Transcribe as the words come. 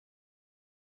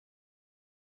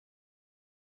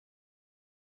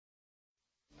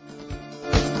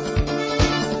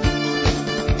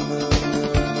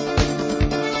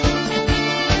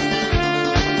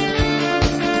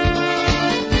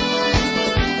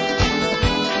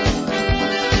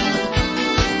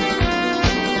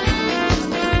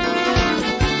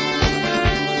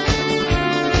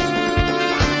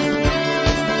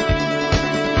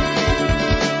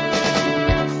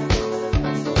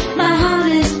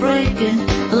breaking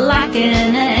like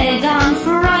an egg. I'm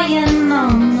frying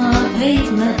on the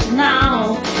pavement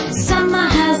now. Summer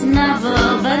has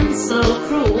never been so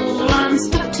cruel. I'm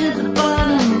stuck to the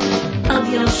bottom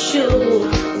of your shoe.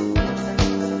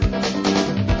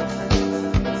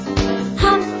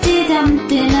 Humpty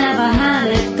Dumpty never had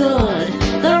it good.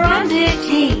 The rhyme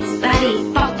dictates that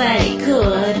he thought that he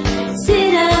could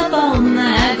sit up on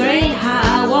that great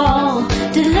high wall,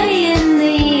 delaying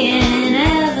the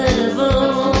inevitable.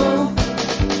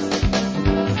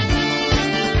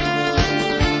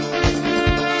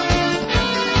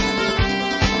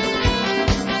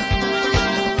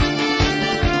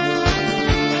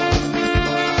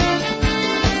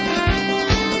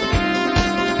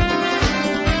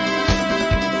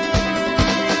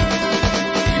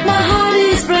 My heart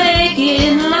is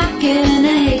breaking like an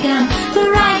egg. I'm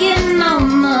crying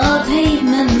on the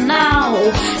pavement now.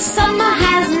 Summer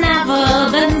has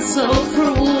never been so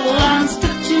cruel. I'm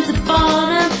stuck to the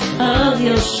bottom of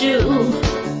your shoe.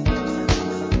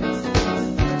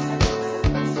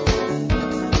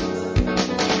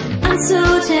 I'm so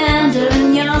tender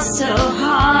and you're so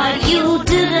hard. You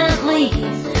didn't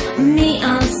leave me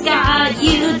unscarred.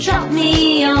 You dropped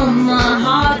me on the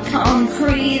hard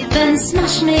concrete, then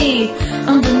smashed me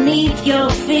underneath your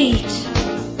feet.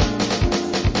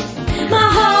 My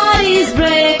heart is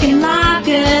breaking like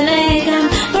an egg. I'm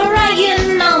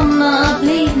crying on the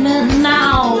pavement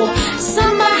now.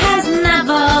 Summer has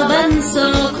never been so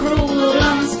cruel.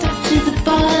 I'm stuck to the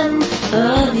bottom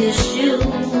of your shoe.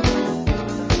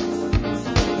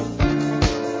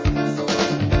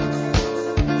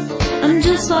 I'm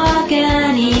just like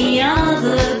any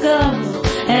other girl.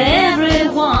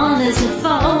 Everyone is a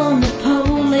phone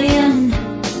Napoleon.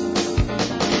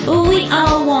 We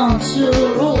all want to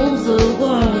rule the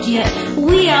world, yet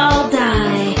we all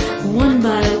die one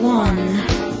by one.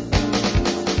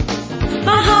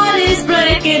 My heart is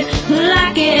breaking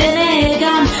like an egg.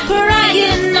 I'm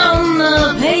crying on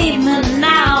the pavement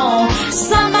now.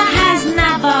 Summer has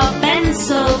never been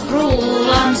so cruel.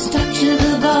 I'm stuck to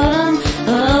the bottom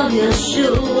of your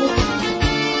shoe.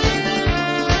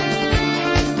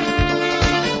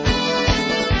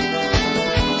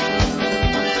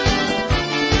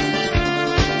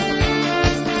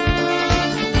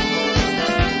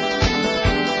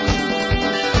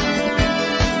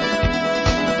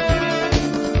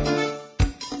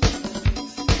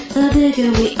 The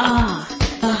bigger we are,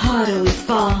 the harder we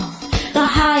fall. The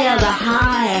higher the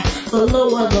high, the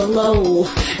lower the low.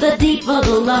 The deeper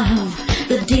the love,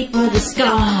 the deeper the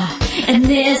scar. And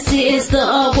this is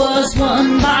the worst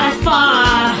one by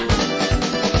far.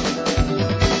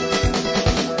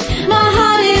 My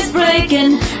heart is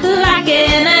breaking like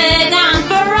an egg. I'm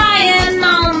crying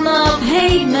on the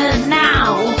pavement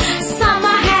now.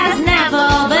 Summer has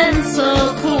never been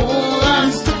so cool.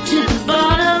 I'm stuck to the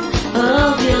bottom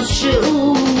of your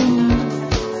shoe.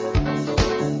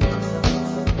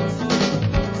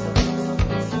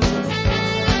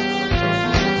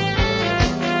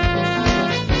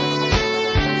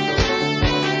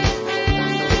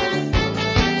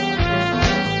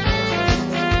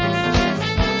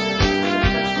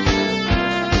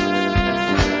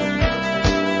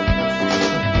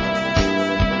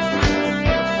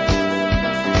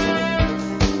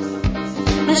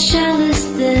 My shell is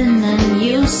thin and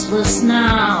useless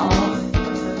now.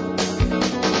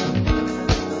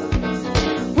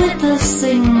 With a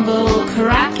single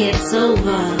crack it's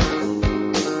over.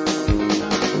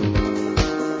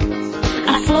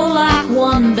 I flow like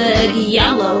one big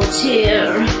yellow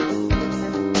tear.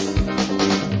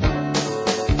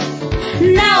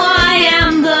 Now